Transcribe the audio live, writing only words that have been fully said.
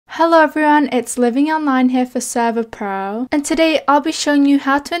Hello everyone, it's Living Online here for Server.pro, and today I'll be showing you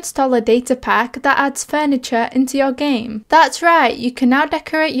how to install a data pack that adds furniture into your game. That's right, you can now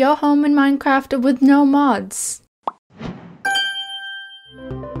decorate your home in Minecraft with no mods.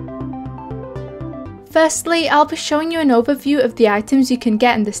 Firstly, I'll be showing you an overview of the items you can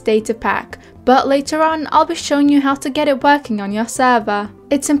get in this data pack, but later on I'll be showing you how to get it working on your server.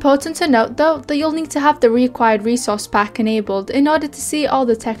 It's important to note though that you'll need to have the required resource pack enabled in order to see all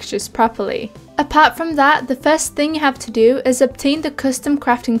the textures properly. Apart from that, the first thing you have to do is obtain the custom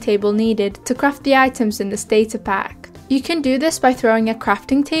crafting table needed to craft the items in this data pack. You can do this by throwing a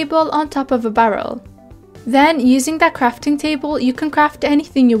crafting table on top of a barrel. Then, using that crafting table, you can craft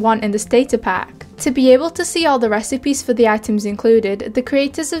anything you want in this data pack. To be able to see all the recipes for the items included, the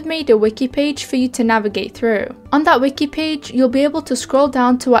creators have made a wiki page for you to navigate through. On that wiki page, you'll be able to scroll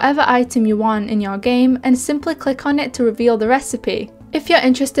down to whatever item you want in your game and simply click on it to reveal the recipe. If you're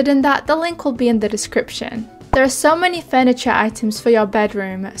interested in that, the link will be in the description. There are so many furniture items for your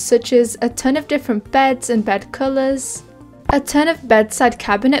bedroom, such as a ton of different beds and bed colours, a ton of bedside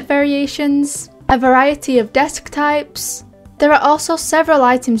cabinet variations, a variety of desk types. There are also several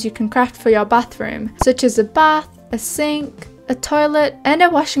items you can craft for your bathroom, such as a bath, a sink, a toilet, and a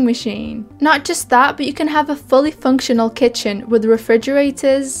washing machine. Not just that, but you can have a fully functional kitchen with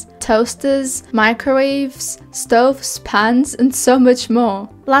refrigerators, toasters, microwaves, stoves, pans, and so much more.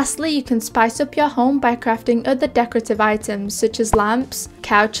 Lastly, you can spice up your home by crafting other decorative items such as lamps,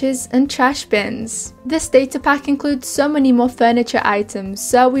 couches, and trash bins. This data pack includes so many more furniture items,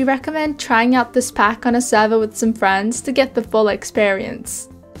 so we recommend trying out this pack on a server with some friends to get the full experience.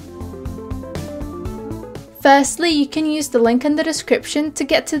 Firstly, you can use the link in the description to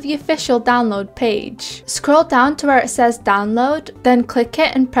get to the official download page. Scroll down to where it says download, then click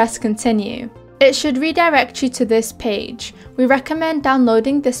it and press continue. It should redirect you to this page. We recommend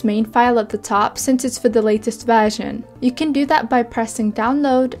downloading this main file at the top since it's for the latest version. You can do that by pressing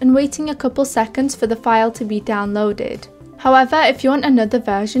download and waiting a couple seconds for the file to be downloaded. However, if you want another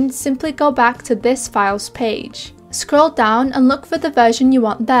version, simply go back to this file's page. Scroll down and look for the version you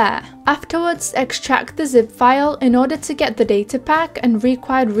want there. Afterwards, extract the zip file in order to get the data pack and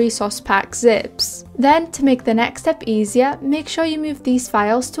required resource pack zips. Then, to make the next step easier, make sure you move these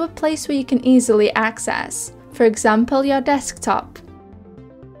files to a place where you can easily access. For example, your desktop.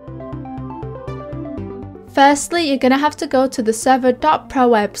 Firstly, you're going to have to go to the Server.pro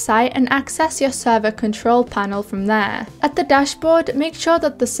website and access your server control panel from there. At the dashboard, make sure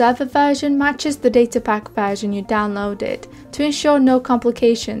that the server version matches the datapack version you downloaded to ensure no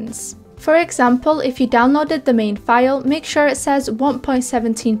complications. For example, if you downloaded the main file, make sure it says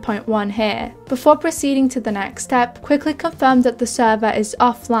 1.17.1 here. Before proceeding to the next step, quickly confirm that the server is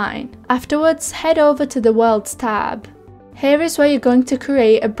offline. Afterwards, head over to the Worlds tab. Here is where you're going to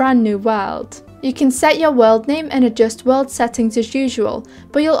create a brand new world. You can set your world name and adjust world settings as usual,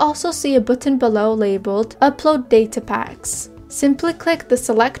 but you'll also see a button below labelled Upload Data Packs. Simply click the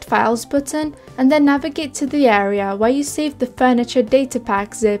Select Files button and then navigate to the area where you saved the furniture data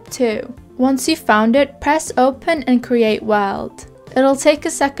pack zip to. Once you've found it, press Open and Create World. It'll take a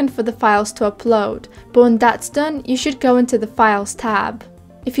second for the files to upload, but when that's done, you should go into the Files tab.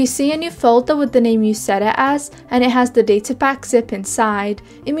 If you see a new folder with the name you set it as, and it has the datapack zip inside,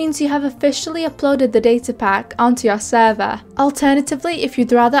 it means you have officially uploaded the datapack onto your server. Alternatively, if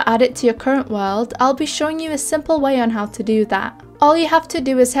you'd rather add it to your current world, I'll be showing you a simple way on how to do that. All you have to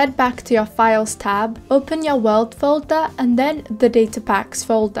do is head back to your Files tab, open your World folder, and then the Datapacks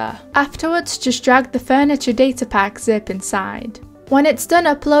folder. Afterwards, just drag the Furniture Datapack zip inside. When it's done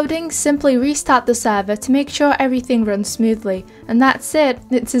uploading, simply restart the server to make sure everything runs smoothly, and that's it,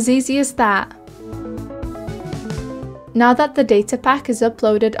 it's as easy as that. Now that the data pack is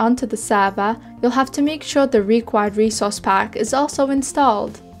uploaded onto the server, you'll have to make sure the required resource pack is also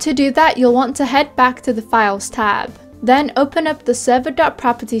installed. To do that, you'll want to head back to the Files tab. Then open up the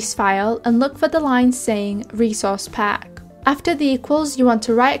Server.properties file and look for the line saying Resource Pack. After the equals, you want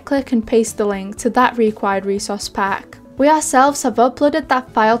to right click and paste the link to that required resource pack. We ourselves have uploaded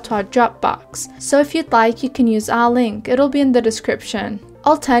that file to our Dropbox, so if you'd like you can use our link, it'll be in the description.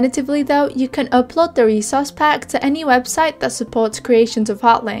 Alternatively though, you can upload the resource pack to any website that supports creations of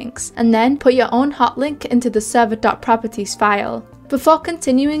hotlinks, and then put your own hotlink into the Server.properties file. Before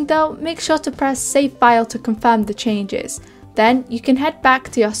continuing though, make sure to press Save File to confirm the changes. Then you can head back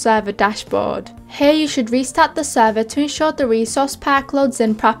to your server dashboard. Here you should restart the server to ensure the resource pack loads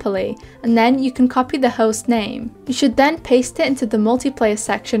in properly, and then you can copy the host name. You should then paste it into the multiplayer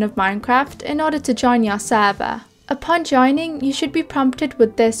section of Minecraft in order to join your server. Upon joining, you should be prompted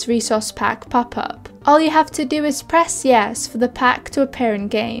with this resource pack pop-up. All you have to do is press yes for the pack to appear in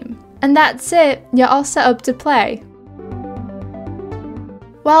game. And that's it, you're all set up to play.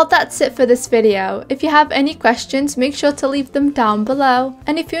 Well, that's it for this video. If you have any questions, make sure to leave them down below.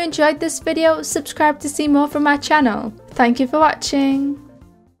 And if you enjoyed this video, subscribe to see more from my channel. Thank you for watching.